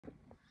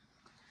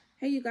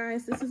Hey you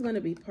guys, this is going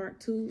to be part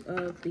 2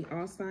 of the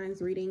all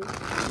signs reading,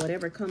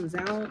 whatever comes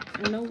out.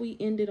 I know we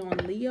ended on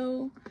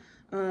Leo.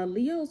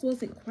 Leo's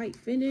wasn't quite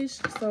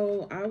finished,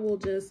 so I will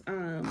just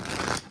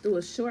do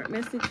a short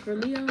message for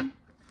Leo,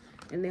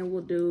 and then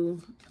we'll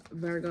do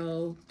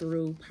Virgo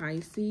through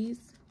Pisces.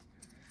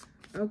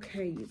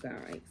 Okay, you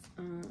guys,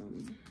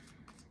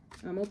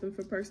 I'm open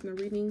for personal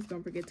readings.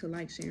 Don't forget to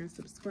like, share, and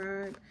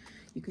subscribe.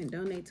 You can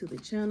donate to the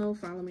channel.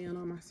 Follow me on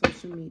all my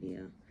social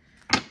media.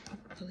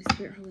 Holy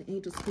Spirit, Holy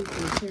Angels, please be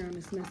clear on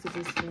this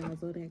messages for all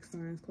zodiac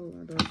signs. Close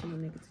our doors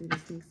when the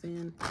negativity sinks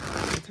in.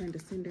 Return to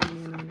sender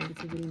and no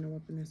negativity, no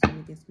weapon that's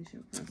formed against me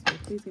shall prosper.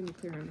 Please be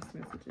clear on this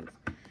messages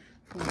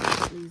for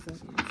all these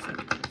zodiac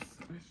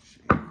signs.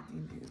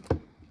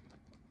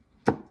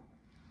 Amen.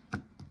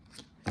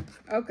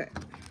 Okay.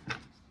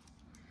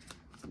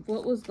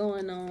 What was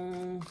going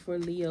on for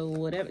Leo?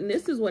 Whatever. And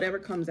this is whatever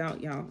comes out,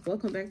 y'all.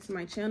 Welcome back to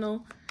my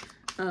channel.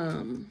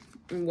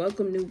 And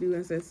welcome new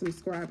viewers and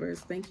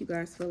subscribers. Thank you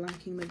guys for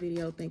liking the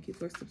video. Thank you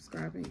for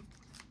subscribing.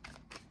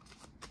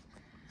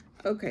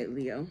 Okay,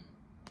 Leo.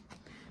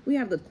 We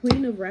have the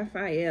Queen of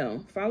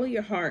Raphael. Follow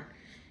your heart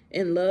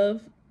and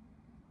love.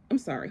 I'm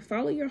sorry.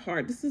 Follow your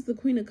heart. This is the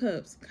Queen of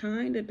Cups.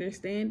 Kind,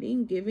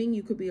 understanding, giving.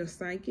 You could be a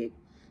psychic.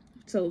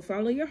 So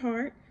follow your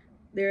heart.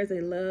 There's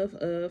a love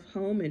of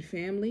home and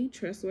family,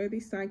 trustworthy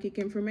psychic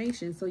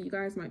information. So you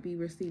guys might be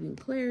receiving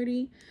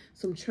clarity,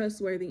 some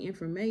trustworthy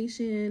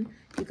information.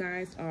 You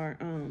guys are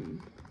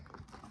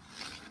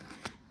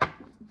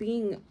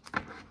being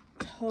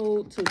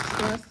told to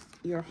trust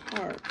your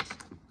heart.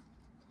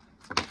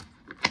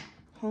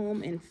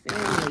 Home and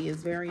family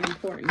is very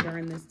important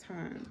during this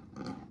time.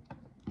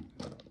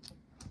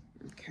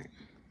 Okay.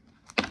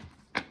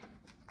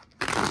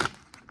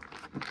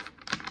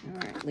 All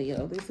right,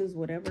 Leo, this is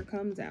whatever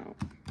comes out.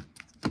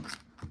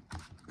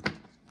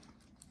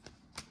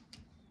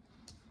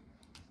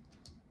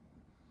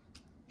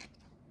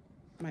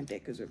 My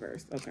deck is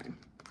reversed. Okay.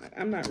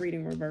 I'm not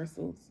reading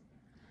reversals.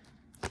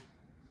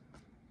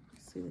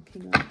 See the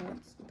King of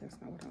Cups, but that's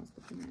not what I was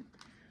looking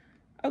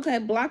at. Okay,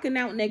 blocking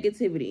out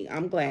negativity.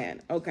 I'm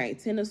glad. Okay,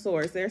 Ten of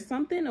Swords. There's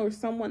something or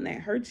someone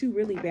that hurt you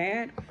really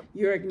bad.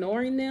 You're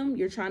ignoring them.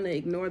 You're trying to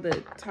ignore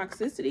the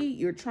toxicity.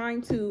 You're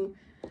trying to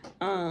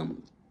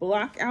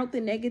block out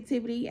the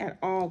negativity at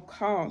all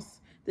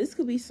costs. This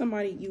could be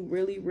somebody you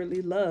really,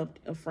 really loved,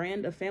 a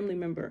friend, a family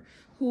member,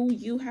 who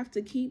you have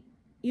to keep,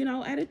 you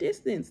know, at a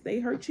distance. They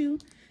hurt you.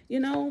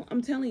 You know,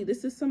 I'm telling you,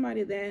 this is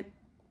somebody that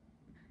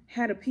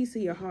had a piece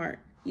of your heart.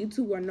 You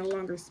two are no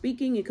longer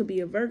speaking. It could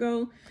be a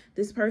Virgo.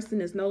 This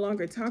person is no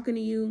longer talking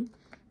to you.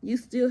 You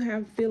still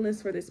have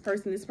feelings for this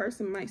person. This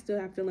person might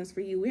still have feelings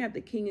for you. We have the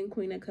King and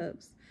Queen of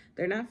Cups.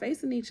 They're not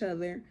facing each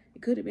other.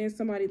 It could have been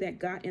somebody that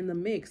got in the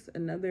mix,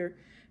 another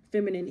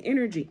feminine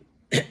energy.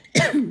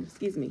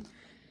 Excuse me.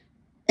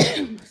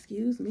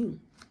 Excuse me.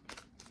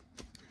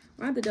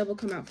 Why'd the devil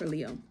come out for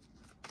Leo?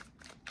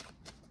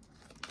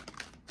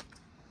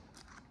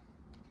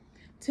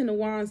 Ten of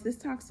Wands. This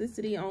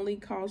toxicity only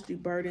caused you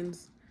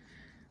burdens,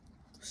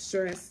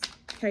 stress,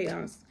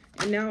 chaos.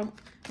 And now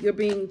you're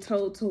being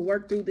told to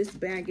work through this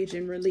baggage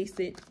and release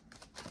it.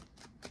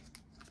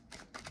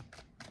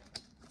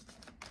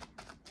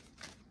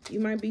 You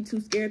might be too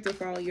scared to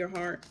follow your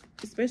heart.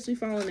 Especially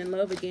falling in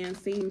love again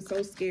seems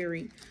so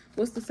scary.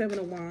 What's the Seven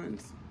of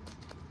Wands?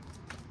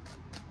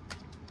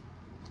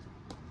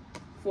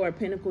 Four of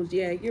Pentacles.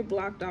 Yeah, you're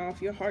blocked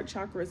off. Your heart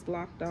chakra is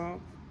blocked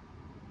off.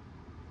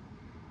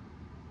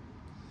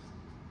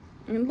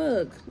 And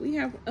look, we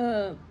have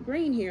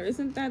green here.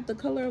 Isn't that the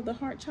color of the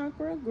heart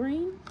chakra?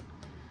 Green.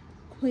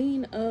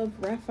 Queen of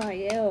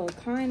Raphael.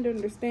 Kind,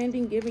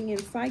 understanding, giving,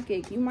 and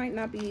psychic. You might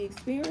not be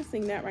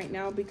experiencing that right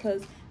now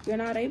because you're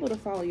not able to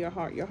follow your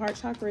heart. Your heart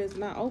chakra is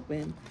not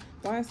open.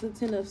 Why is the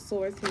Ten of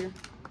Swords here?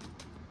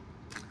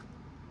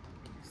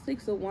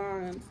 Six of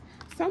Wands.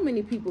 So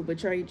many people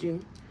betrayed you.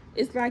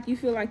 It's like you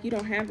feel like you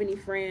don't have any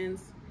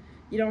friends.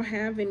 You don't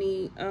have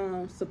any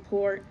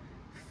support.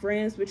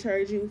 Friends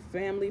betrayed you.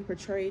 Family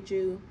betrayed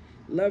you.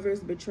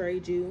 Lovers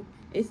betrayed you.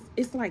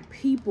 It's like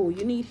people.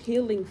 You need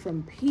healing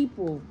from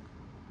people.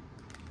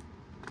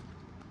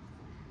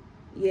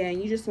 Yeah,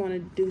 and you just want to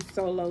do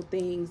solo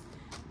things.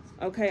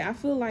 Okay, I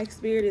feel like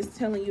Spirit is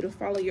telling you to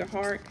follow your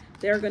heart.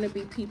 There are going to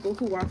be people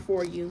who are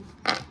for you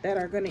that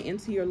are going to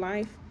enter your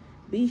life.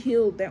 Be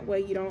healed. That way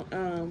you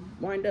don't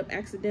wind up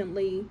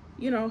accidentally,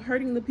 you know,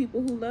 hurting the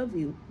people who love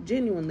you.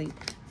 Genuinely.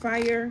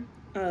 Fire,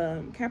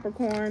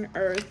 Capricorn,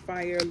 Earth,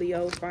 Fire,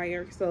 Leo,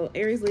 Fire. So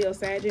Aries, Leo,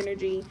 Sag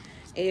energy,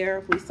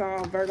 air. We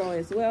saw Virgo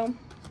as well.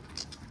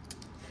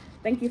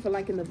 Thank you for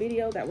liking the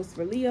video. That was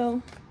for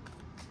Leo.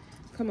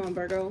 Come on,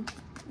 Virgo.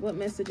 What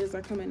messages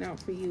are coming out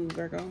for you,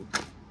 Virgo?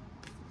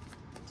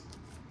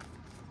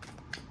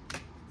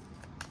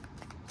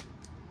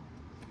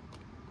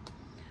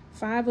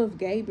 Five of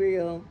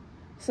Gabriel.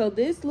 So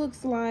this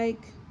looks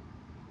like,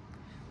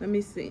 let me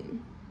see,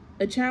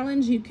 a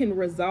challenge you can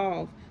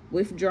resolve.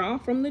 Withdraw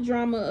from the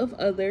drama of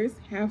others.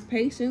 Have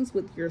patience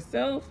with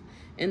yourself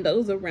and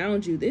those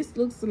around you. This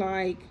looks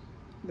like,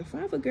 the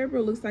Five of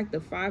Gabriel looks like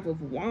the Five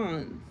of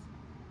Wands.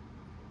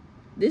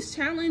 This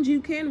challenge,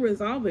 you can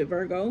resolve it,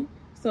 Virgo.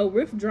 So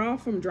withdraw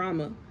from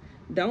drama.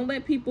 Don't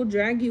let people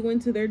drag you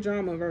into their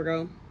drama,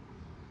 Virgo.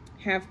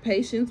 Have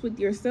patience with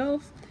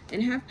yourself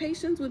and have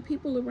patience with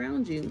people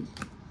around you.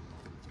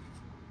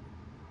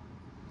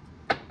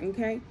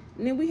 Okay?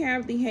 And then we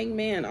have the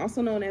Hangman,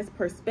 also known as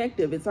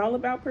perspective. It's all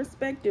about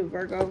perspective,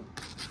 Virgo.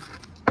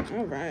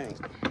 All right.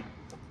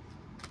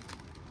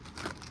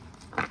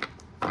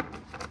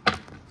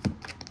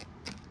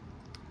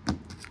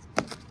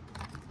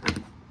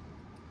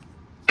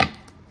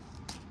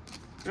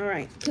 All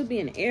right. Could be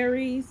an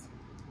Aries,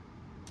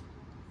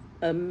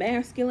 a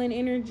masculine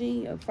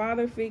energy, a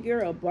father figure,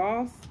 a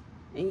boss.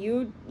 And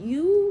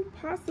you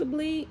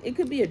possibly, it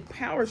could be a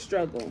power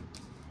struggle.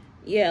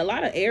 Yeah, a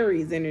lot of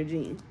Aries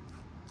energy.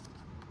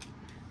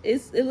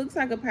 It looks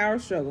like a power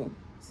struggle.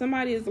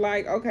 Somebody is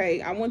like,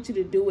 okay, I want you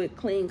to do it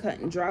clean, cut,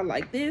 and dry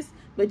like this.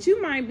 But you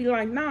might be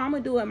like, no, I'm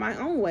going to do it my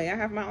own way. I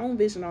have my own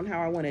vision on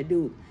how I want to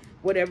do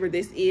whatever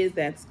this is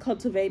that's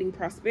cultivating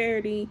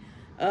prosperity,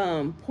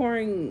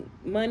 pouring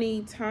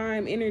money,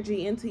 time,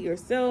 energy into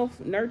yourself,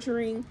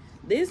 nurturing.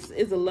 This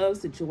is a love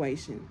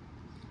situation.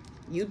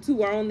 You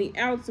two are on the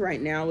outs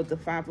right now with the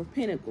Five of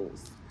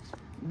Pentacles.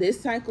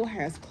 This cycle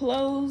has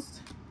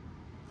closed.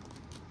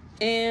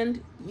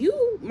 And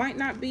you might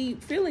not be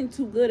feeling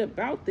too good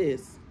about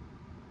this.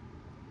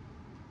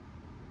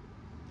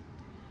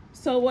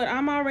 So what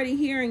I'm already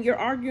hearing, you're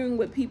arguing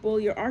with people,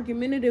 you're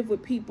argumentative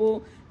with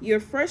people,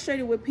 you're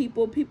frustrated with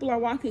people, people are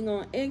walking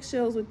on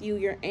eggshells with you,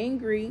 you're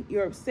angry,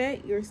 you're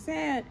upset, you're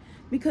sad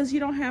because you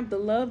don't have the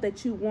love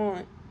that you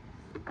want.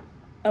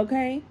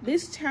 Okay?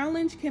 This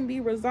challenge can be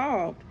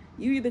resolved.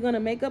 You're either going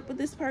to make up with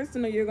this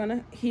person or you're going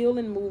to heal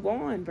and move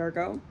on,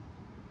 Virgo.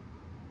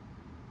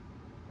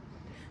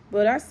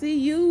 But I see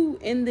you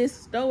in this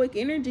stoic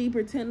energy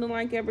pretending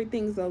like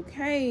everything's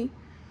okay.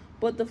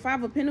 But the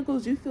Five of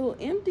Pentacles, you feel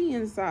empty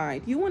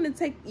inside. You want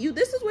to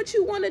this is what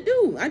you want to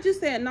do. I just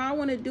said, no, I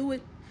want to do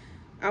it.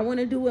 I want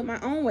to do it my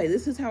own way.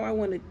 This is how I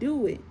want to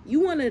do it.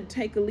 You want to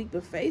take a leap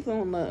of faith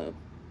on love.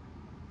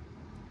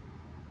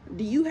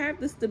 Do you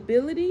have the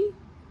stability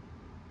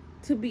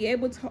to be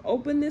able to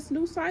open this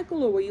new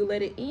cycle, or will you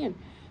let it end?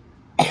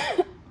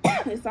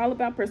 It's all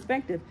about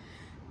perspective.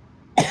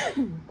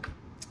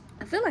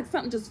 I feel like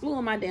something just flew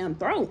in my damn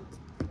throat.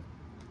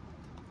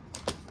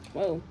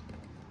 Whoa.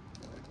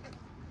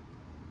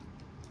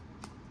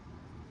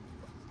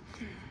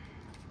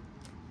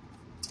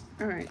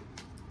 All right.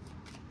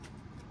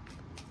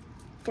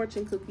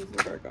 Fortune cookies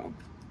for Virgo.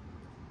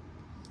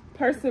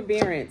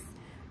 Perseverance.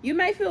 You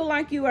may feel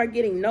like you are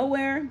getting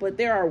nowhere, but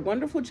there are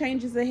wonderful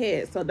changes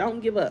ahead, so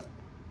don't give up.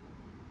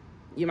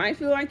 You might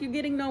feel like you're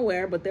getting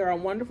nowhere, but there are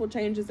wonderful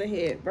changes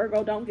ahead.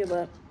 Virgo, don't give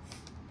up.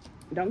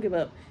 Don't give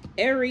up.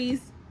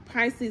 Aries,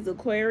 Pisces,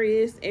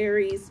 Aquarius,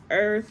 Aries,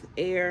 Earth,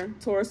 Air,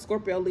 Taurus,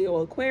 Scorpio, Leo,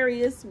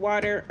 Aquarius,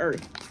 Water,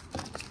 Earth.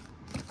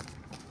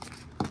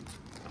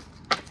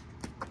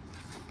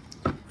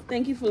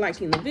 Thank you for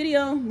liking the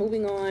video.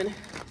 Moving on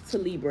to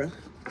Libra.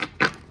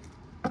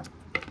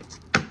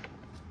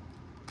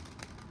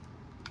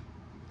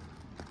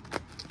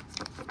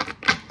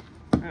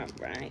 All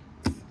right.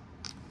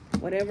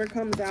 Whatever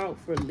comes out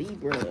for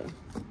Libra.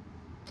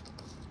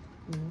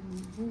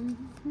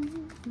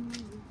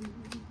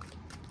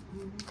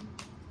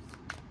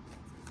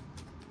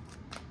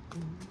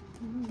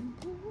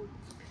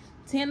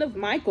 Ten of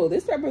Michael.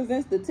 This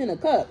represents the Ten of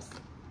Cups.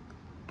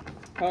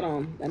 Hold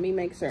on. Let me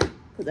make sure.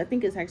 Because I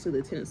think it's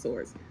actually the Ten of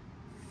Swords.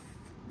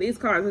 These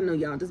cards, I know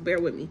y'all. Just bear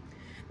with me.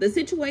 The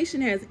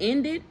situation has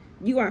ended.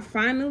 You are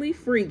finally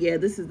free. Yeah,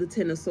 this is the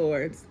Ten of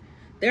Swords.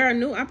 There are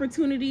new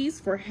opportunities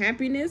for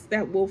happiness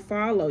that will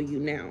follow you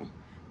now.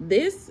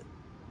 This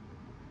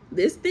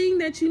thing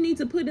that you need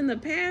to put in the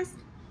past,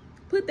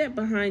 put that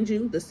behind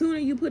you. The sooner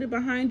you put it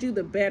behind you,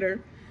 the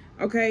better.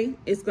 Okay?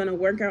 It's going to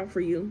work out for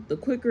you. The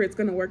quicker it's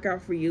going to work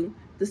out for you.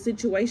 The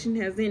situation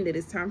has ended.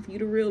 It's time for you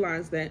to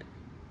realize that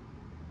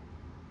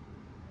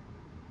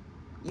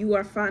you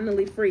are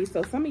finally free.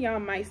 So some of y'all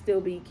might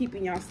still be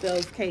keeping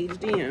yourselves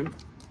caged in.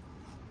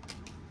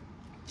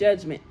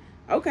 Judgment.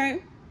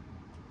 Okay.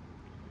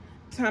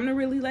 Time to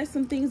really let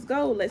some things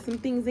go. Let some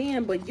things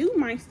in. But you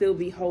might still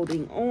be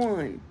holding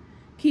on.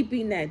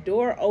 Keeping that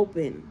door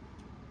open.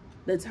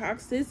 The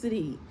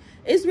toxicity.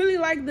 It's really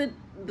like the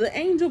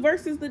angel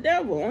versus the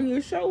devil on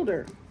your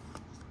shoulder.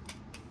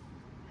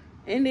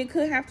 And it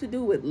could have to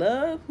do with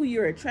love, who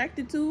you're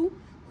attracted to,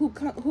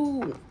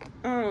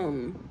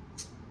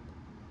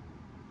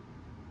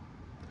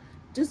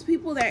 just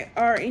people that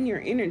are in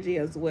your energy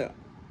as well.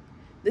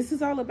 This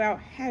is all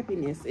about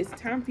happiness. It's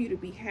time for you to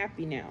be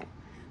happy now.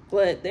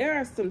 But there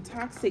are some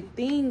toxic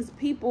things,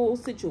 people,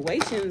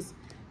 situations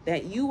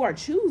that you are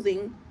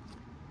choosing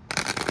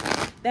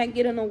that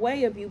get in the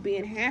way of you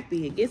being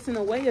happy. It gets in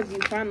the way of you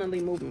finally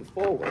moving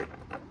forward.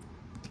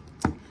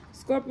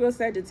 Scorpio,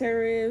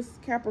 Sagittarius,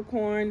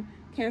 Capricorn,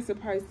 Cancer,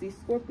 Pisces,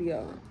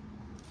 Scorpio.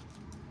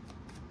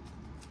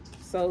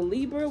 So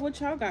Libra, what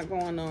y'all got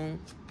going on?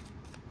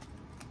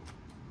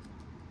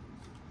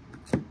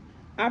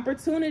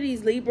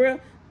 Opportunities, Libra.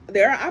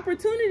 there are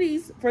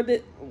opportunities for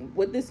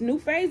with this new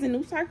phase and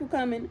new cycle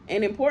coming.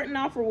 An important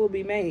offer will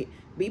be made.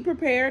 Be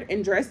prepared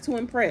and dress to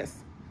impress.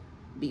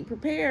 Be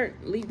prepared,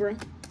 Libra.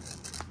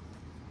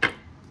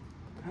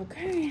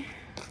 Okay.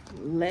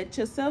 Let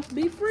yourself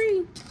be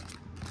free.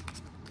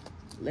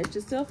 Let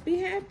yourself be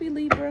happy,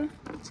 Libra.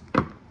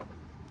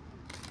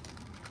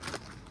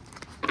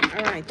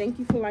 All right. Thank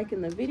you for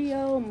liking the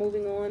video.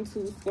 Moving on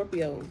to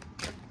Scorpio.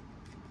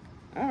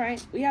 All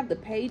right. We have the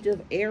Page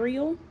of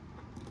Ariel.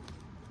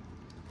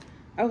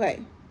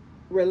 Okay.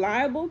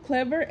 Reliable,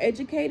 clever,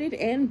 educated,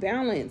 and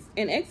balanced.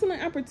 An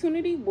excellent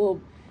opportunity will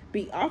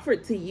be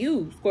offered to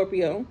you,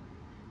 Scorpio.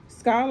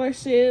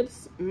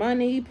 Scholarships,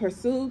 money,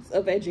 pursuits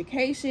of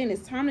education.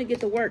 It's time to get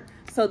to work.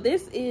 So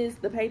this is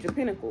the Page of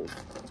Pentacles.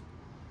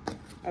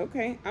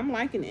 Okay, I'm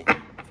liking it.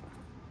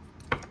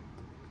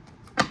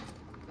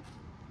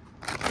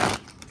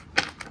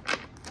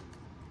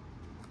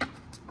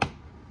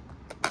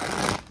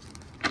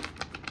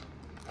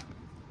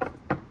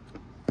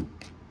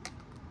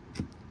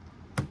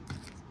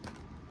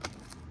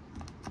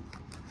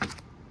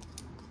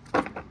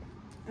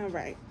 All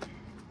right.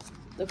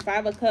 The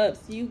Five of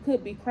Cups, you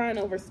could be crying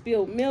over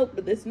spilled milk,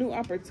 but this new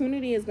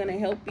opportunity is going to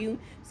help you.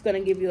 It's going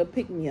to give you a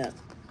pick-me-up.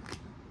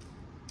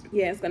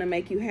 Yeah, it's going to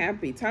make you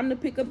happy. Time to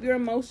pick up your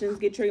emotions,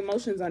 get your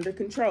emotions under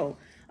control.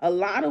 A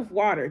lot of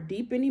water,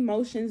 deep in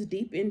emotions,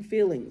 deep in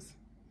feelings.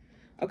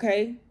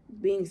 Okay,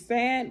 being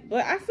sad,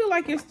 but I feel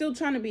like you're still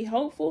trying to be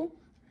hopeful.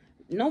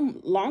 No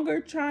longer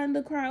trying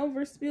to cry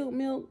over spilled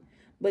milk.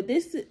 But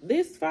this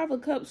Five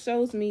of Cups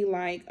shows me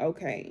like,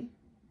 okay,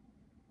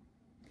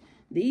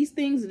 these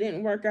things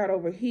didn't work out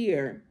over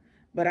here,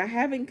 but I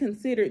haven't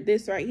considered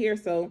this right here.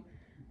 So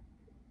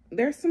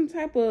there's some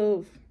type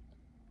of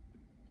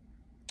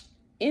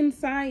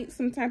insight,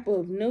 some type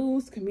of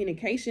news,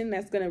 communication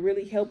that's going to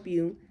really help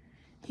you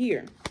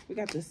here. We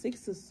got the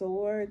Six of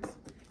Swords.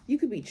 You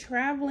could be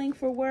traveling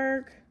for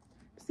work.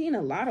 I'm seeing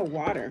a lot of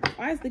water.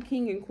 Why is the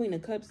King and Queen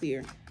of Cups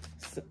here?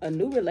 A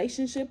new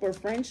relationship or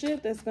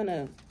friendship that's going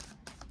to...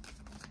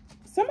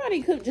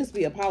 Somebody could just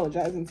be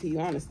apologizing to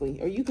you,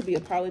 honestly. Or you could be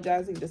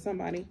apologizing to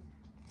somebody.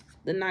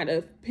 The Knight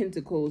of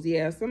Pentacles.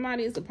 Yeah,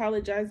 somebody is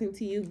apologizing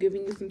to you,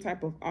 giving you some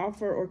type of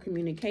offer or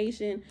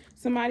communication.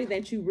 Somebody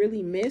that you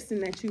really miss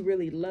and that you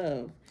really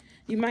love.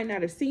 You might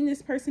not have seen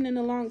this person in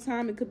a long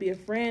time. It could be a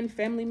friend,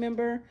 family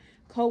member,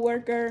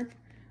 co-worker.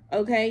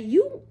 Okay,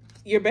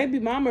 your baby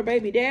mom or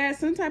baby dad,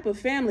 some type of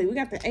family. We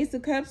got the Ace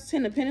of Cups,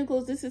 Ten of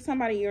Pentacles. This is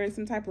somebody you're in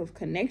some type of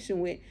connection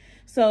with.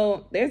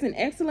 So there's an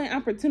excellent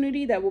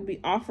opportunity that will be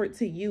offered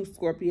to you,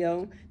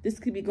 Scorpio. This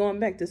could be going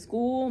back to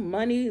school,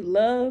 money,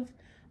 love,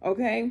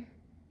 okay?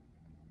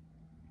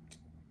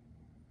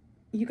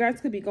 You guys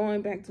could be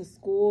going back to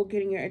school,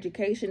 getting your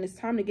education. It's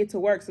time to get to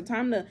work. So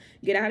time to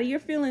get out of your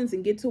feelings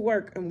and get to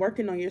work and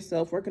working on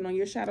yourself, working on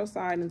your shadow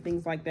side and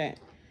things like that,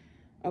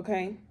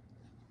 okay?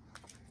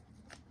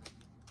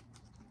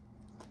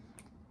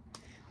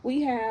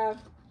 We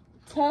have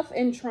tough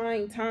and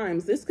trying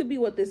times. This could be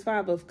what this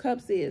Five of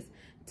Cups is.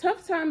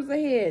 Tough times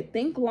ahead.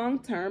 Think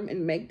long-term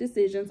and make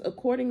decisions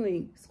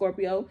accordingly,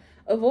 Scorpio.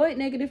 Avoid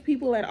negative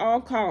people at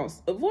all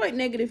costs. Avoid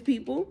negative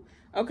people,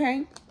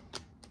 okay?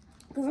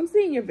 Because I'm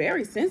seeing you're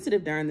very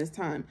sensitive during this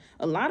time.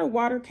 A lot of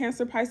water,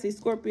 Cancer, Pisces,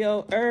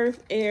 Scorpio,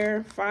 earth,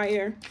 air,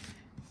 fire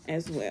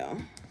as well.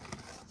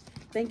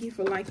 Thank you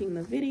for liking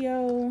the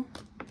video.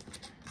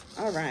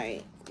 All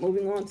right,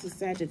 moving on to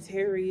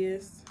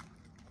Sagittarius.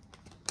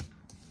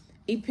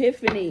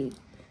 Epiphany.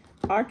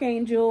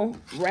 Archangel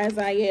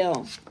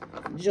Raziel.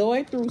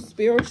 Joy through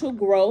spiritual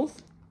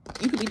growth.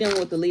 You could be dealing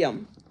with the Leo.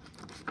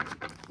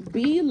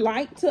 Be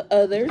light to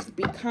others.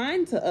 Be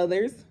kind to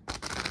others.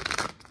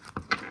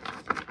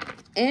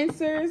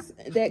 Answers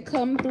that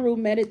come through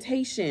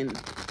meditation.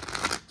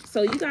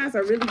 So you guys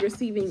are really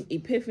receiving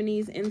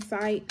epiphanies,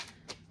 insight,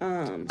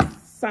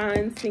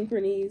 signs,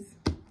 synchronies.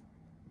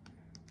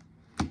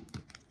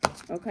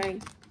 Okay.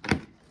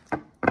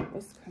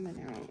 What's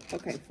coming out?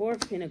 Okay, Four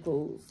of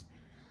Pentacles.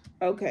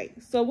 Okay,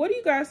 so what are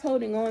you guys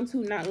holding on to,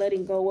 not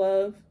letting go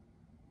of?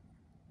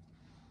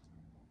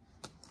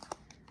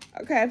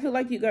 Okay, I feel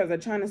like you guys are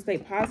trying to stay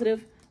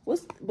positive.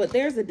 But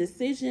there's a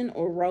decision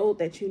or road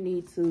that you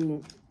need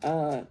to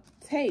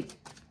take.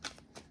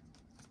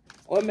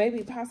 Or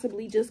maybe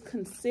possibly just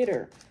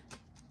consider.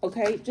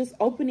 Okay, just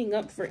opening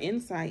up for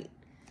insight.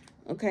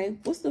 Okay,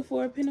 what's the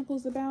Four of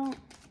Pentacles about?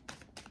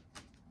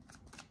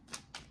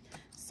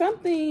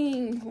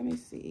 Something, let me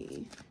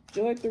see.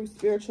 Joy through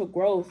spiritual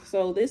growth.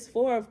 So this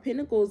Four of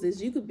Pentacles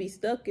is you could be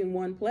stuck in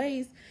one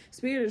place.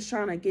 Spirit is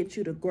trying to get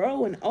you to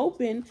grow and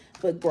open,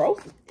 but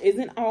growth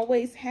isn't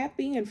always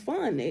happy and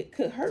fun. It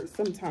could hurt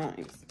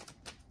sometimes.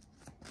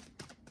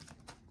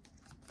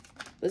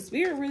 The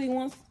Spirit really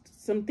wants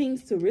some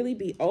things to really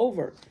be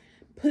over.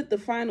 Put the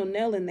final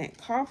nail in that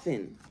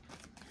coffin.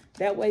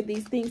 That way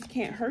these things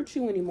can't hurt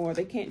you anymore.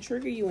 They can't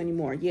trigger you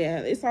anymore.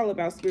 Yeah, it's all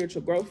about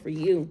spiritual growth for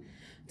you.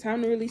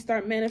 Time to really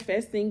start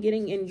manifesting,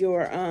 getting in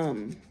your,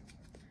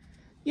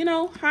 you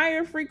know,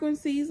 higher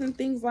frequencies and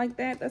things like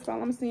that. That's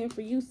all I'm seeing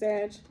for you,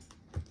 Sag.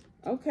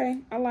 Okay,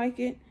 I like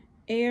it.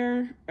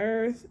 air,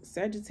 earth,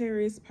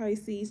 Sagittarius,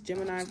 Pisces,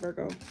 Gemini,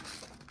 Virgo.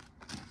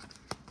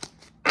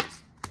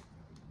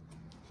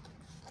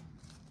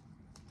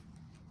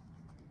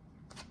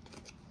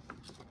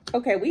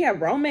 Okay, we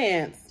have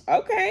romance.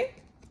 Okay.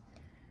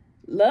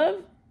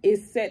 Love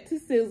is set to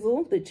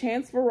sizzle. The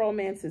chance for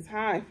romance is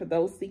high for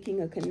those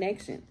seeking a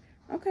connection.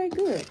 Okay,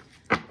 good.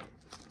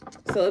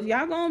 So if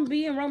y'all gonna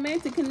be in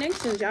romantic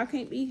connections, y'all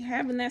can't be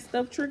having that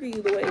stuff trigger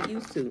you the way it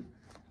used to.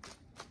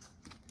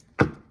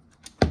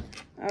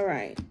 All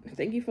right.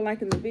 Thank you for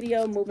liking the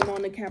video. Moving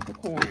on to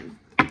Capricorn.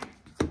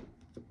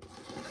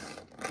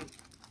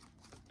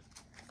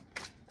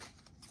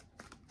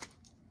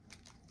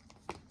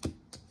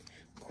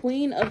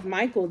 Queen of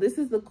Michael. This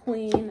is the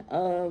Queen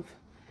of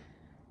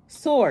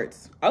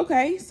Swords.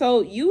 Okay,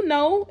 so you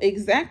know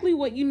exactly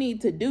what you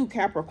need to do,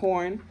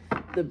 Capricorn.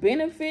 The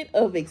benefit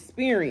of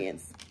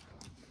experience.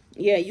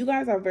 Yeah, you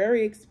guys are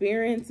very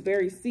experienced,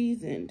 very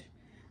seasoned.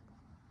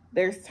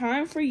 There's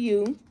time for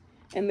you,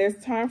 and there's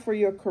time for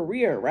your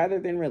career rather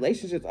than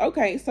relationships.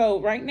 Okay,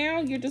 so right now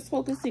you're just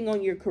focusing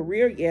on your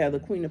career. Yeah, the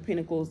Queen of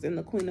Pentacles and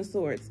the Queen of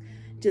Swords.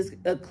 Just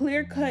a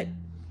clear-cut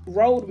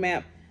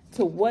roadmap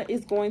to what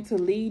is going to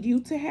lead you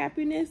to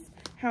happiness,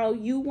 how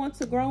you want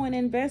to grow and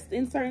invest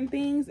in certain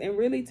things and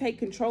really take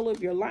control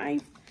of your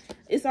life.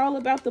 It's all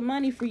about the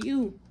money for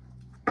you.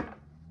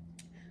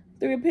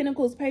 Three of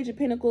Pentacles, Page of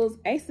Pentacles,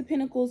 Ace of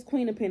Pentacles,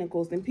 Queen of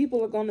Pentacles. And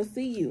people are going to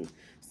see you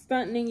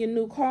stunting in your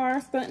new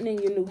car, stunting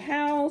in your new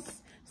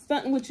house,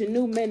 stunting with your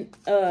new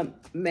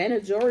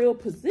managerial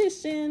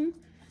position.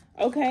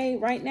 Okay,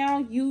 right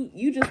now,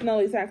 you just know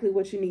exactly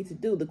what you need to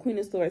do. The Queen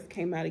of Swords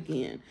came out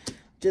again.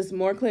 Just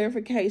more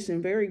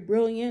clarification. Very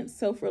brilliant,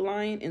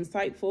 self-reliant,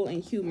 insightful,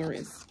 and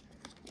humorous.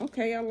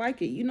 Okay, I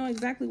like it. You know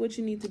exactly what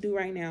you need to do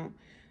right now.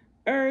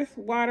 Earth,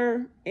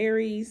 water,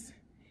 Aries,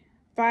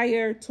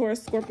 fire,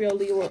 Taurus, Scorpio,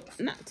 Leo.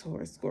 Not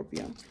Taurus,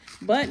 Scorpio.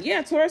 But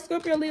yeah, Taurus,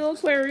 Scorpio, Leo,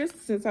 Aquarius,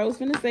 since I was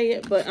going to say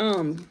it. But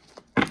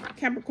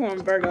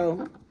Capricorn,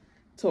 Virgo,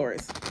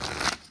 Taurus.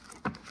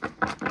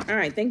 All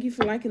right, thank you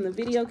for liking the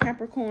video,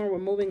 Capricorn. We're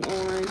moving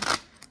on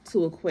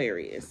to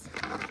Aquarius.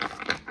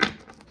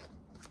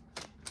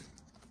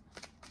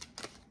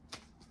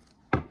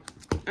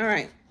 All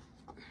right.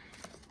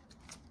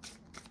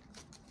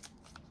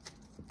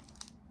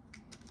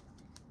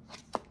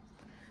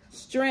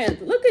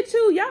 Strength. Look at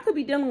you. Y'all could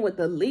be dealing with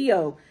a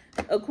Leo.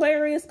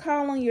 Aquarius,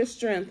 call on your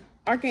strength.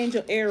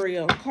 Archangel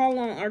Ariel. Call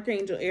on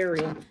Archangel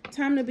Ariel.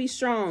 Time to be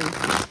strong.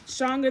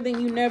 Stronger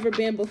than you've never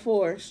been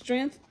before.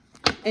 Strength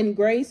and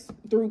grace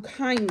through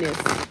kindness.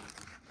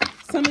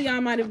 Some of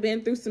y'all might have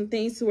been through some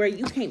things to where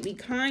you can't be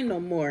kind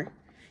no more.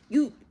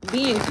 You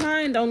being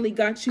kind only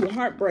got you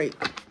heartbreak.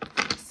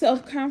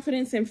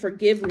 Self-confidence and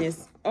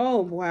forgiveness.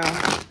 Oh,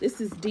 wow.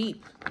 This is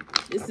deep.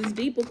 This is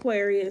deep,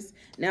 Aquarius.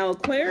 Now,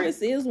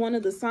 Aquarius is one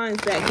of the signs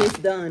that gets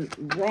done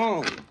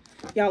wrong.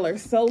 Y'all are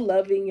so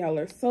loving. Y'all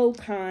are so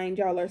kind.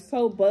 Y'all are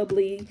so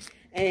bubbly.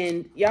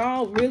 And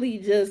y'all really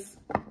just,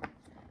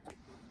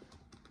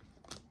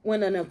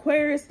 when an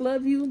Aquarius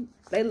loves you,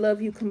 they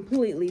love you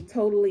completely,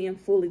 totally, and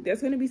fully.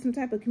 There's going to be some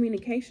type of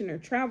communication or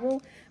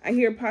travel. I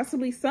hear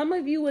possibly some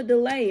of you a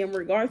delay in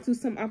regards to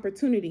some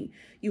opportunity.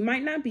 You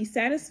might not be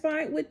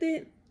satisfied with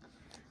it.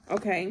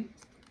 Okay.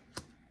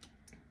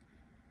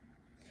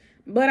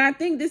 But I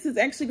think this is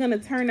actually going to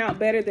turn out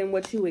better than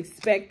what you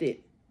expected.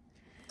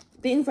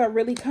 Things are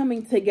really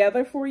coming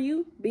together for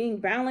you, being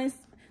balanced.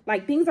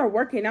 Like things are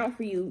working out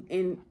for you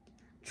in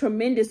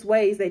tremendous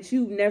ways that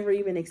you never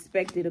even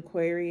expected,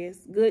 Aquarius.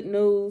 Good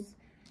news.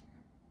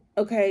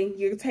 Okay,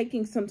 you're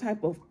taking some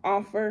type of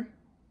offer.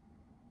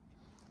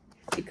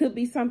 It could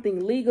be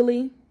something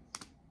legally.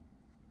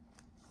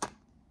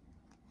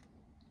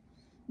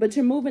 But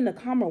you're moving to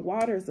calmer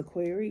waters,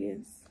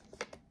 Aquarius.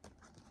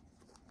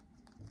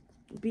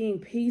 Being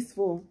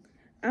peaceful.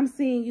 I'm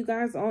seeing you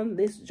guys on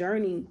this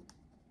journey.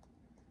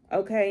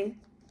 Okay?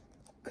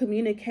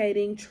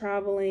 Communicating,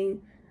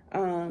 traveling,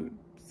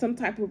 some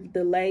type of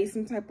delay,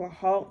 some type of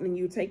halt, and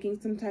you're taking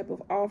some type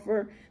of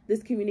offer.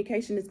 This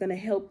communication is going to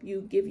help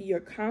you, give you your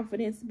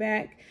confidence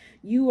back.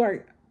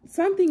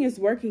 Something is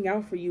working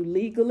out for you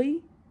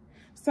legally.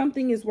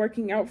 Something is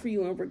working out for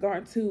you in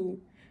regard to,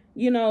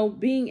 you know,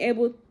 being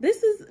able,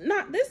 this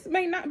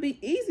may not be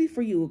easy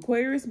for you,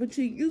 Aquarius, but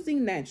you're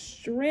using that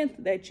strength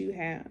that you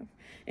have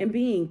and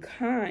being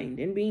kind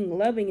and being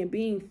loving and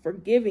being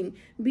forgiving.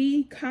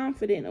 Be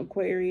confident,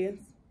 Aquarius.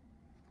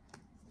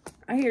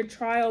 I hear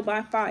trial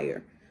by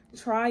fire.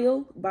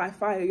 Trial by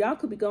fire. Y'all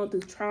could be going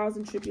through trials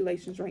and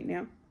tribulations right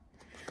now.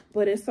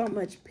 But it's so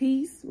much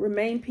peace.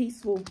 Remain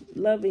peaceful,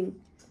 loving.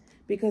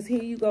 Because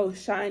here you go,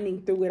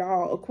 shining through it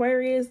all.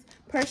 Aquarius,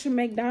 pressure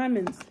make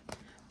diamonds.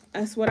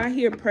 That's what I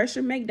hear.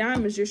 Pressure make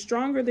diamonds. You're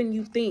stronger than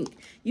you think.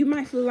 You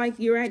might feel like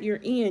you're at your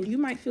end. You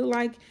might feel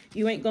like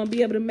you ain't going to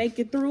be able to make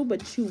it through,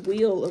 but you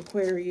will,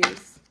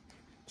 Aquarius.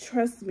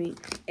 Trust me.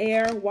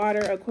 Air,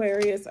 water,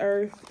 Aquarius,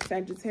 earth,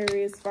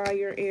 Sagittarius,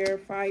 fire, air,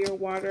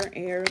 water,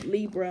 air,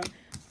 Libra,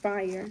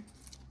 fire.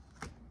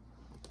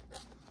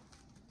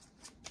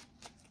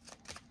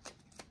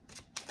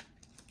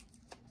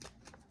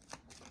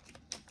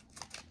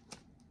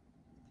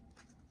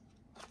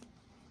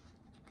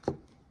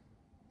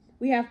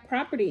 We have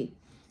property.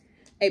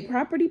 A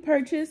property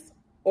purchase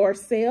or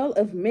sale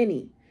of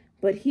many,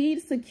 but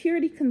heed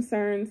security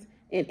concerns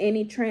in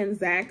any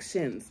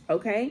transactions,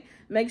 okay?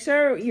 Make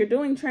sure you're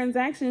doing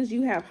transactions,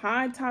 you have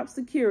high top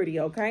security,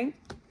 okay?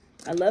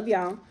 I love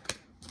y'all.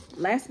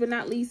 Last but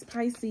not least,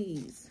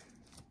 Pisces.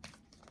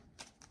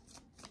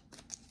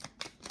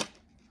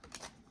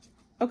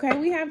 Okay,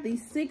 we have the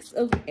Six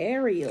of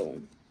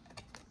Ariel.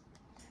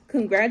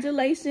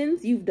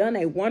 Congratulations, you've done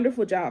a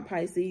wonderful job,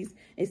 Pisces.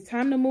 It's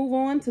time to move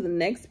on to the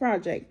next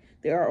project.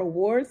 There are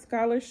awards,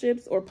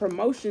 scholarships, or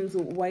promotions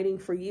waiting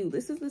for you.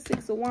 This is the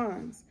Six of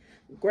Wands.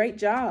 Great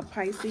job,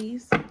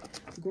 Pisces.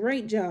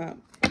 Great job.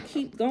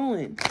 Keep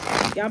going.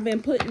 Y'all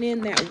been putting in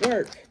that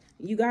work.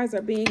 You guys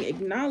are being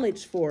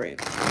acknowledged for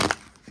it.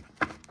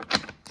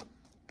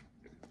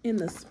 In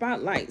the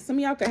spotlight. Some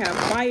of y'all could have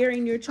fire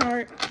in your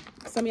chart.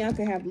 Some of y'all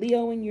could have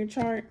Leo in your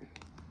chart.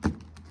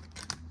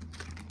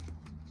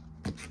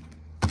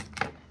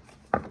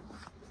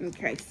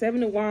 Okay,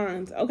 Seven of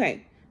Wands.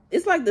 Okay,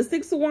 it's like the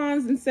Six of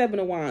Wands and Seven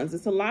of Wands.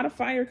 It's a lot of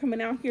fire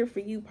coming out here for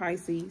you,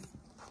 Pisces.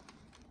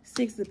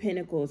 Six of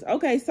Pentacles.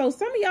 Okay, so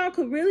some of y'all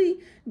could really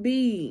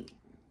be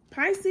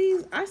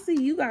Pisces. I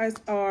see you guys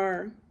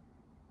are...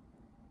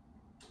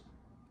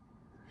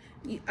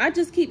 I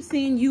just keep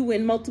seeing you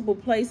in multiple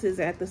places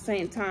at the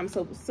same time.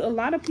 So a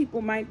lot of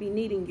people might be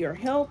needing your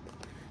help.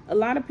 A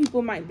lot of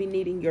people might be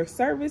needing your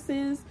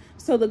services.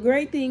 So the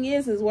great thing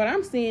is what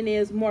I'm seeing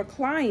is more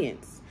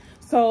clients.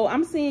 So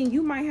I'm seeing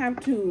you might have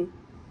to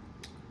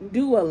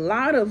do a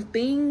lot of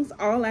things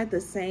all at the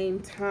same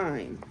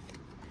time.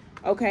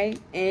 Okay,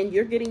 and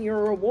you're getting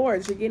your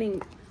rewards. You're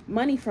getting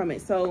money from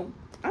it. So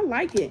I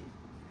like it.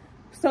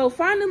 So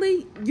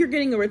finally, you're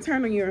getting a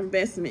return on your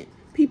investment.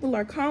 People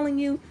are calling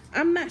you.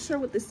 I'm not sure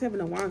what the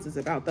Seven of Wands is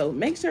about, though.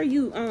 Make sure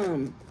you,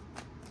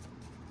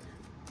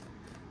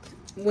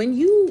 when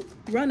you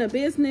run a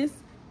business,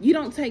 you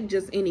don't take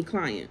just any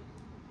client.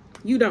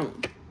 You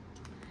don't.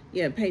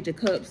 Yeah, Page of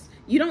Cups.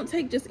 You don't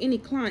take just any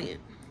client.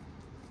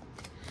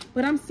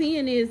 What I'm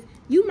seeing is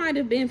you might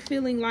have been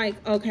feeling like,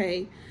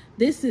 okay,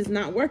 this is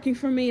not working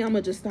for me. I'm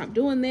going to just stop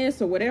doing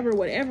this or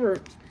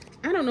whatever.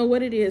 I don't know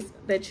what it is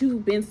that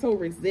you've been so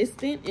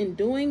resistant in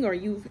doing, or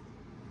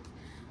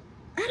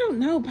I don't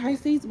know,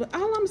 Pisces, but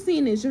all I'm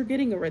seeing is you're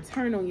getting a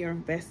return on your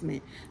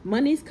investment.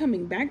 Money's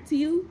coming back to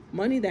you.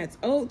 Money that's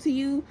owed to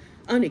you.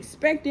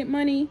 Unexpected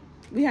money.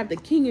 We have the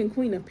King and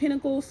Queen of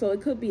Pentacles, so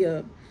it could be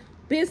a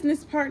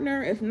business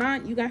partner. If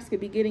not, you guys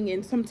could be getting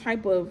in some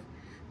type of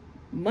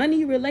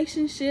money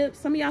relationship.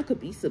 Some of y'all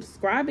could be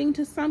subscribing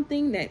to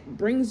something that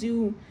brings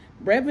you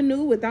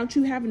revenue without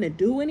you having to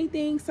do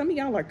anything. Some of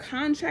y'all are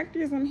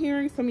contractors, I'm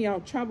hearing. Some of y'all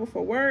travel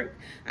for work.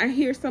 I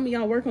hear some of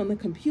y'all work on the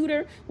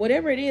computer.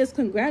 Whatever it is,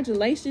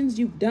 congratulations.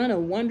 You've done a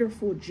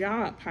wonderful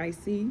job,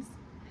 Pisces.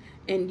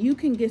 And you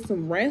can get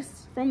some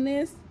rest from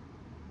this.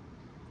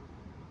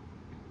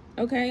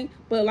 Okay,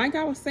 but like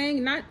I was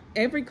saying, not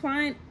every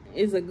client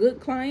is a good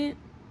client.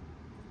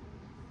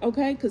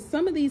 Okay, because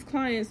some of these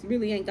clients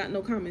really ain't got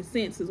no common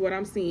sense is what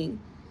I'm seeing.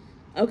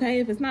 Okay,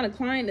 if it's not a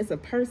client, it's a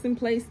person,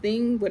 place,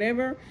 thing,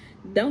 whatever.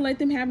 Don't let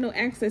them have no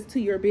access to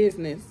your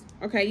business.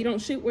 Okay, you don't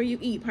shit where you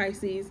eat,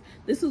 Pisces.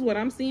 This is what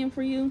I'm seeing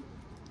for you.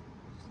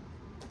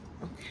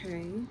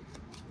 Okay.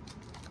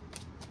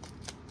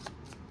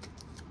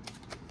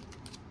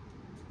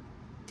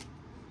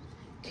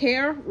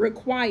 Care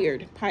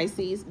required,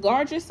 Pisces.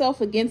 Guard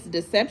yourself against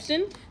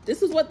deception.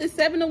 This is what the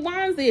Seven of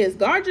Wands is.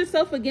 Guard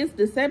yourself against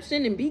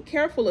deception and be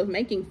careful of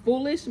making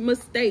foolish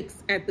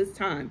mistakes at this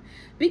time.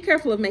 Be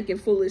careful of making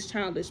foolish,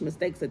 childish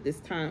mistakes at this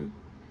time.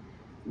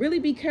 Really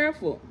be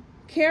careful.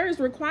 Care is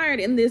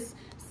required in this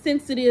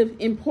sensitive,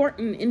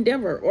 important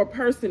endeavor or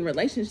person,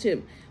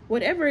 relationship,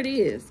 whatever it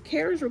is.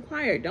 Care is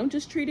required. Don't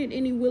just treat it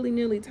any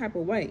willy-nilly type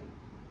of way.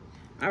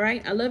 All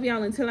right. I love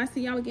y'all. Until I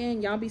see y'all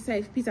again, y'all be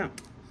safe. Peace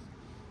out.